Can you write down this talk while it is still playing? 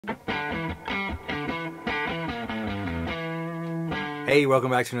Hey,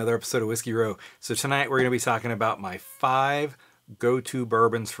 welcome back to another episode of Whiskey Row. So tonight we're going to be talking about my 5 go-to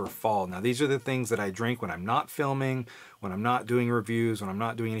bourbons for fall. Now these are the things that I drink when I'm not filming, when I'm not doing reviews, when I'm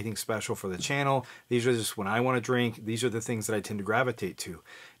not doing anything special for the channel. These are just when I want to drink. These are the things that I tend to gravitate to.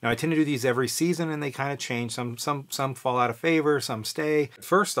 Now I tend to do these every season and they kind of change. Some fall out of favor, some stay.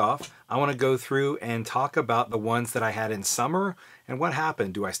 First off, I want to go through and talk about the ones that I had in summer and what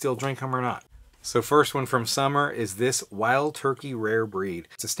happened. Do I still drink them or not? So first one from summer is this Wild Turkey Rare Breed.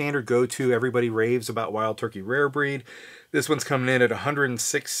 It's a standard go-to. Everybody raves about Wild Turkey Rare Breed. This one's coming in at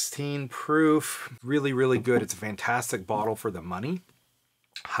 116 proof. Really, really good. It's a fantastic bottle for the money.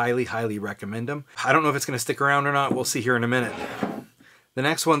 Highly, highly recommend them. I don't know if it's going to stick around or not. We'll see here in a minute. The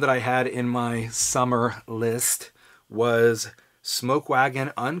next one that I had in my summer list was Smoke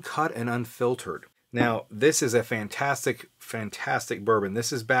Wagon Uncut and Unfiltered. Now, this is a fantastic bourbon.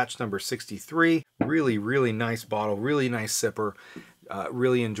 This is batch number 63. Really, really nice bottle, really nice sipper.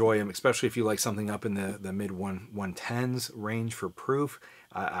 Really enjoy them, especially if you like something up in the mid 110s range for proof.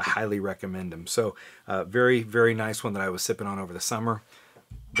 I highly recommend them. So, very, very nice one that I was sipping on over the summer.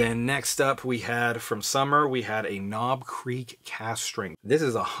 Then next up we had from summer, we had a Knob Creek Cask Strength. This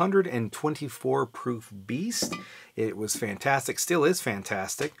is a 124 proof beast. It was fantastic, still is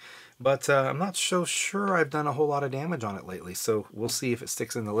fantastic, but I'm not so sure I've done a whole lot of damage on it lately, so we'll see if it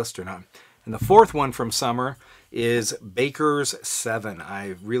sticks in the list or not. And the fourth one from summer is Baker's 7.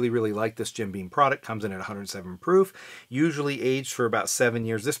 I really, really like this Jim Beam product. Comes in at 107 proof, usually aged for about 7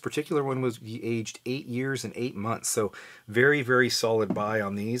 years. This particular one was aged 8 years and 8 months, so very, very solid buy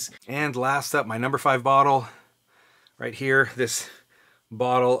on these. And last up, my number 5 bottle right here, this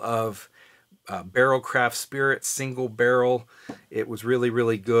bottle of Barrel Craft Spirit single barrel. It was really,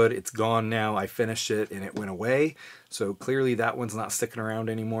 really good. It's gone now. I finished it and it went away. So clearly that one's not sticking around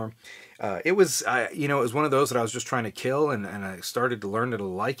anymore. It was, you know, it was one of those that I was just trying to kill, and I started to learn to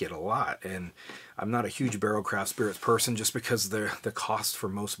like it a lot. And I'm not a huge Barrel Craft Spirits person just because the cost for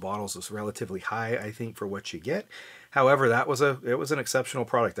most bottles is relatively high, I think, for what you get. However, it was an exceptional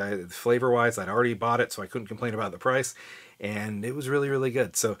product. Flavor-wise, I'd already bought it, so I couldn't complain about the price. And it was really, really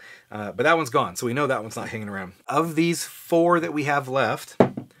good. So, but that one's gone, so we know that one's not hanging around. Of these 4 that we have left,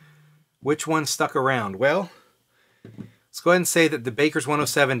 which one stuck around? Well, let's go ahead and say that the Baker's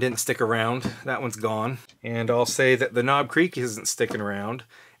 107 didn't stick around. That one's gone. And I'll say that the Knob Creek isn't sticking around.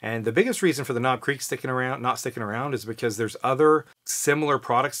 And the biggest reason for the Knob Creek not sticking around is because there's other similar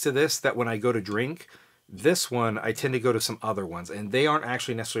products to this that when I go to drink, this one, I tend to go to some other ones. And they aren't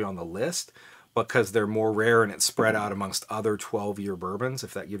actually necessarily on the list, because they're more rare and it's spread out amongst other 12-year bourbons,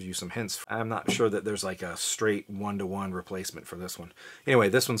 if that gives you some hints. I'm not sure that there's like a straight 1-to-1 replacement for this one. Anyway,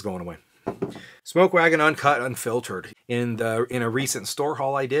 this one's going away. Smoke Wagon Uncut Unfiltered. In a recent store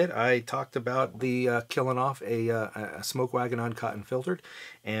haul I did, I talked about the killing off a Smoke Wagon Uncut Unfiltered,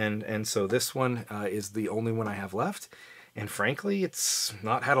 and so this one is the only one I have left. And frankly, it's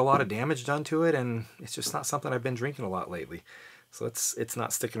not had a lot of damage done to it, and it's just not something I've been drinking a lot lately. So it's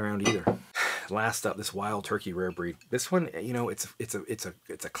not sticking around either. Last up, this Wild Turkey Rare Breed. This one, you know, it's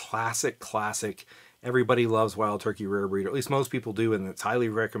a classic. Everybody loves Wild Turkey Rare Breed, or at least most people do, and it's highly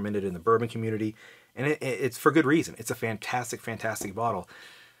recommended in the bourbon community. And it's for good reason. It's a fantastic bottle.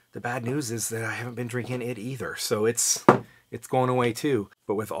 The bad news is that I haven't been drinking it either, so it's going away too.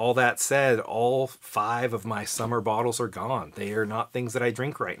 But with all that said, all 5 of my summer bottles are gone. They are not things that I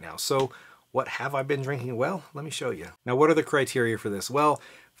drink right now. So what have I been drinking? Well, let me show you. Now, what are the criteria for this? Well,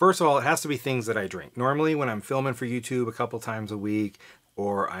 first of all, it has to be things that I drink. Normally, when I'm filming for YouTube a couple times a week,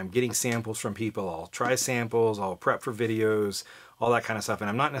 or I'm getting samples from people, I'll try samples, I'll prep for videos, all that kind of stuff. And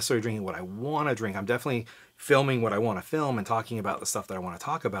I'm not necessarily drinking what I want to drink. I'm definitely filming what I want to film and talking about the stuff that I want to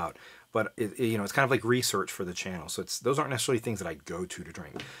talk about. But you know, it's kind of like research for the channel. So those aren't necessarily things that I go to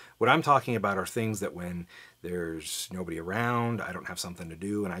drink. What I'm talking about are things that when there's nobody around, I don't have something to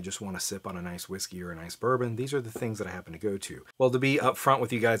do, and I just want to sip on a nice whiskey or a nice bourbon, these are the things that I happen to go to. Well, to be upfront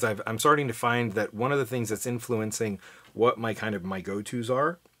with you guys, I'm starting to find that one of the things that's influencing what my go-tos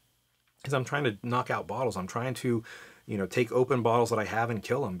are is I'm trying to knock out bottles. I'm trying to, you know, take open bottles that I have and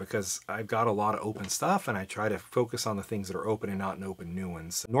kill them, because I've got a lot of open stuff and I try to focus on the things that are open and not in open new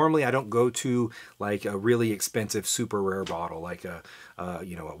ones. Normally I don't go to like a really expensive super rare bottle like a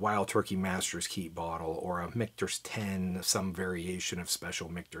you know, a Wild Turkey Master's Keep bottle or a Michter's 10, some variation of special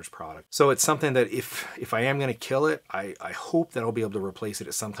Michter's product. So it's something that if I am going to kill it, I hope that I'll be able to replace it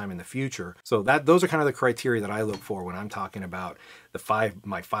at some time in the future. So those are kind of the criteria that I look for when I'm talking about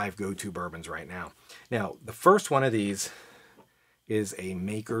my five go-to bourbons right now. Now, the first one of these is a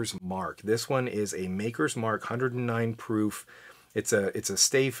Maker's Mark. This one is a Maker's Mark 109 proof It's a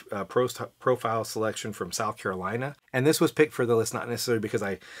stave profile selection from South Carolina, and this was picked for the list not necessarily because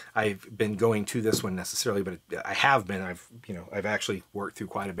I've been going to this one necessarily, but I have been. I've actually worked through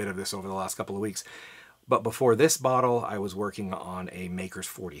quite a bit of this over the last couple of weeks. But before this bottle, I was working on a Maker's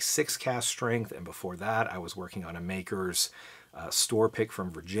 46 cast strength, and before that, I was working on a Maker's store pick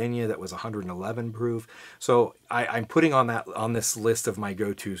from Virginia that was 111 proof. So I'm putting on this list of my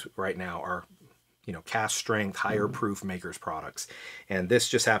go-tos right now are, cast strength, higher proof Maker's products. And this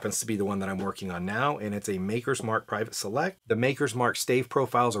just happens to be the one that I'm working on now, and it's a Maker's Mark Private Select. The Maker's Mark stave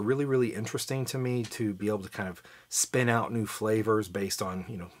profiles are really, really interesting to me to be able to kind of spin out new flavors based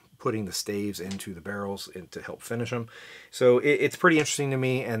on, putting the staves into the barrels and to help finish them. So it's pretty interesting to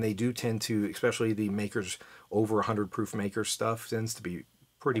me, and they do tend to, especially the Maker's over 100 proof Maker's stuff, tends to be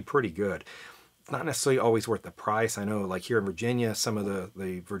pretty good. It's not necessarily always worth the price. I know like here in Virginia, some of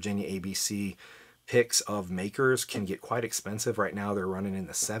the Virginia ABC picks of Maker's can get quite expensive. Right now they're running in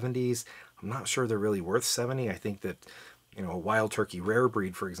the 70s. I'm not sure they're really worth 70. I think that a Wild Turkey Rare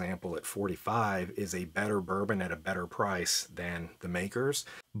Breed, for example, at 45 is a better bourbon at a better price than the Maker's.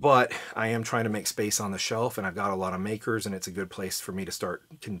 But I am trying to make space on the shelf, and I've got a lot of Maker's, and it's a good place for me to start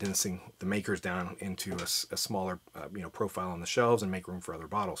condensing the Maker's down into a smaller, profile on the shelves and make room for other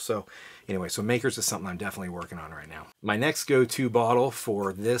bottles. So anyway, so Maker's is something I'm definitely working on right now. My next go-to bottle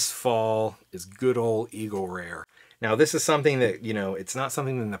for this fall is good old Eagle Rare. Now, this is something that, it's not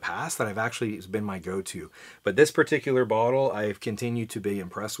something in the past that has been my go-to. But this particular bottle, I've continued to be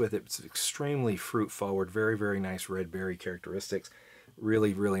impressed with. It's extremely fruit-forward, very, very nice red berry characteristics.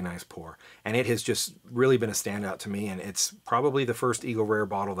 Really, really nice pour. And it has just really been a standout to me. And it's probably the first Eagle Rare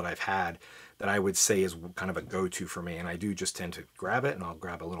bottle that I've had that I would say is kind of a go-to for me. And I do just tend to grab it, and I'll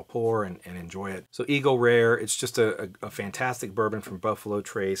grab a little pour and enjoy it. So Eagle Rare, it's just a fantastic bourbon from Buffalo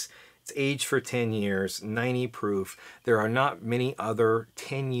Trace. It's aged for 10 years, 90 proof. There are not many other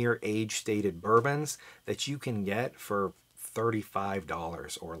 10-year age-stated bourbons that you can get for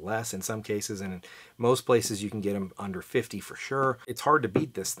 $35 or less in some cases, and in most places you can get them under 50 for sure. It's hard to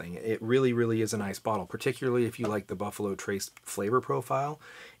beat this thing. It really, really is a nice bottle, particularly if you like the Buffalo Trace flavor profile.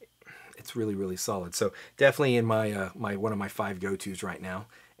 It's really, really solid. So definitely in my one of my 5 go-tos right now.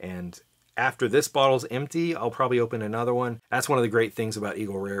 And after this bottle's empty, I'll probably open another one. That's one of the great things about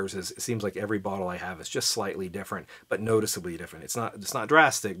Eagle Rares is it seems like every bottle I have is just slightly different, but noticeably different. It's not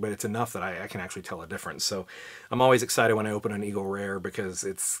drastic, but it's enough that I can actually tell a difference. So I'm always excited when I open an Eagle Rare because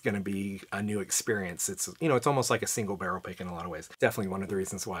it's going to be a new experience. It's it's almost like a single barrel pick in a lot of ways. Definitely one of the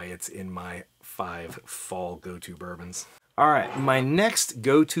reasons why it's in my 5 fall go-to bourbons. All right, my next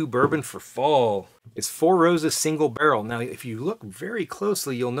go-to bourbon for fall is Four Roses Single Barrel. Now, if you look very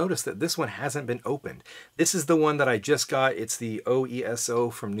closely, you'll notice that this one hasn't been opened. This is the one that I just got. It's the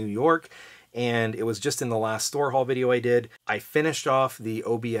OESO from New York, and it was just in the last store haul video I did. I finished off the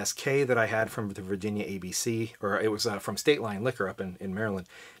OBSK that I had from the Virginia ABC, or it was from State Line Liquor up in Maryland.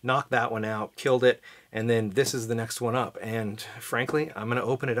 Knocked that one out, killed it, and then this is the next one up. And frankly, I'm going to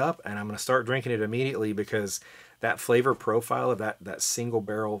open it up, and I'm going to start drinking it immediately because that flavor profile of that single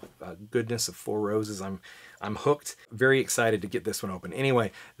barrel goodness of Four Roses, I'm hooked. Very excited to get this one open.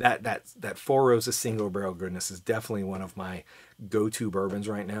 Anyway, that Four Roses single barrel goodness is definitely one of my go-to bourbons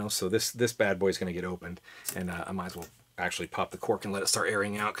right now. So this bad boy's going to get opened, and I might as well actually pop the cork and let it start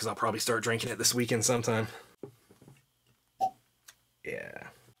airing out because I'll probably start drinking it this weekend sometime. Yeah.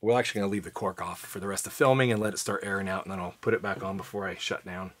 We're actually going to leave the cork off for the rest of filming and let it start airing out, and then I'll put it back on before I shut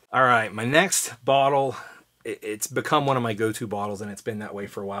down. All right, my next bottle, it's become one of my go-to bottles, and it's been that way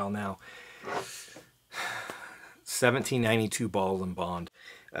for a while now. 1792 Bottled and Bond.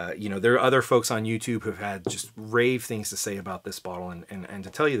 There are other folks on YouTube who've had just rave things to say about this bottle, and to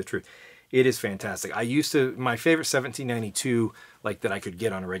tell you the truth, it is fantastic. My favorite 1792, like that I could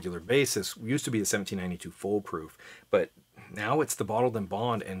get on a regular basis, used to be the 1792 Full Proof, but now it's the Bottled and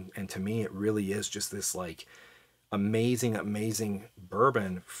Bond, and to me it really is just this like amazing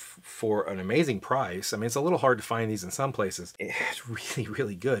bourbon for an amazing price. I mean, it's a little hard to find these in some places. It's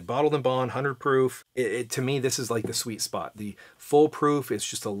really good. Bottled and Bond, 100 proof. To me, this is like the sweet spot. The Full Proof is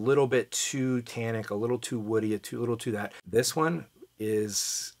just a little bit too tannic, a little too woody, a little too that. This one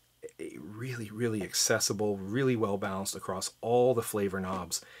is really accessible, really well balanced across all the flavor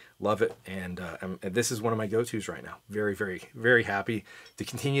knobs. Love it, and this is one of my go-tos right now. Very happy to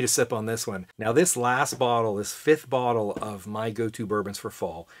continue to sip on this one. Now this last bottle, this 5th bottle of my go-to bourbons for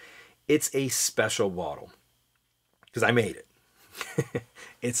fall, it's a special bottle because I made it.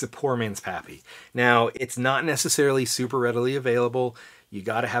 It's a poor man's Pappy. Now it's not necessarily super readily available. You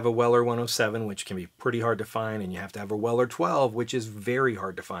got to have a Weller 107, which can be pretty hard to find, and you have to have a Weller 12, which is very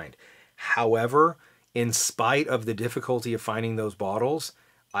hard to find. However, in spite of the difficulty of finding those bottles,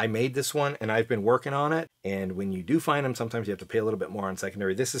 I made this one and I've been working on it. And when you do find them, sometimes you have to pay a little bit more on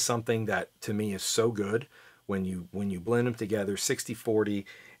secondary. This is something that to me is so good when you blend them together, 60-40.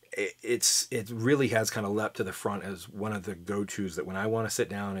 It really has kind of leapt to the front as one of the go-tos that when I want to sit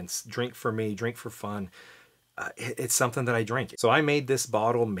down and drink for me, drink for fun, it's something that I drink. So I made this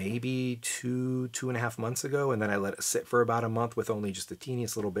bottle maybe 2.5 months ago, and then I let it sit for about a month with only just the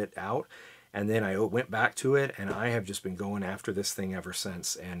teeniest little bit out. And then I went back to it, and I have just been going after this thing ever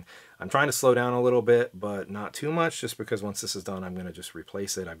since. And I'm trying to slow down a little bit, but not too much, just because once this is done, I'm going to just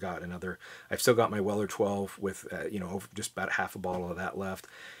replace it. I've still got my Weller 12 with, just about half a bottle of that left.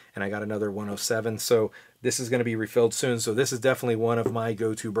 And I got another 107. So this is going to be refilled soon. So this is definitely one of my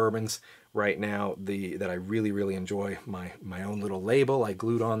go-to bourbons right now, that I really, really enjoy. My own little label I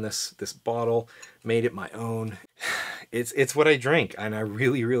glued on this bottle, made it my own. It's what I drink, and I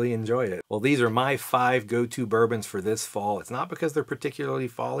really, really enjoy it. Well, these are my 5 go-to bourbons for this fall. It's not because they're particularly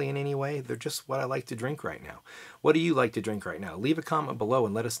fall-y in any way. They're just what I like to drink right now. What do you like to drink right now? Leave a comment below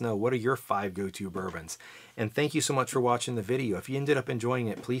and let us know, what are your 5 go-to bourbons? And thank you so much for watching the video. If you ended up enjoying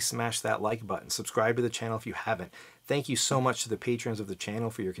it, please smash that like button. Subscribe to the channel if you haven't. Thank you so much to the patrons of the channel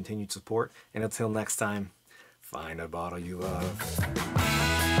for your continued support. And until next time, find a bottle you love.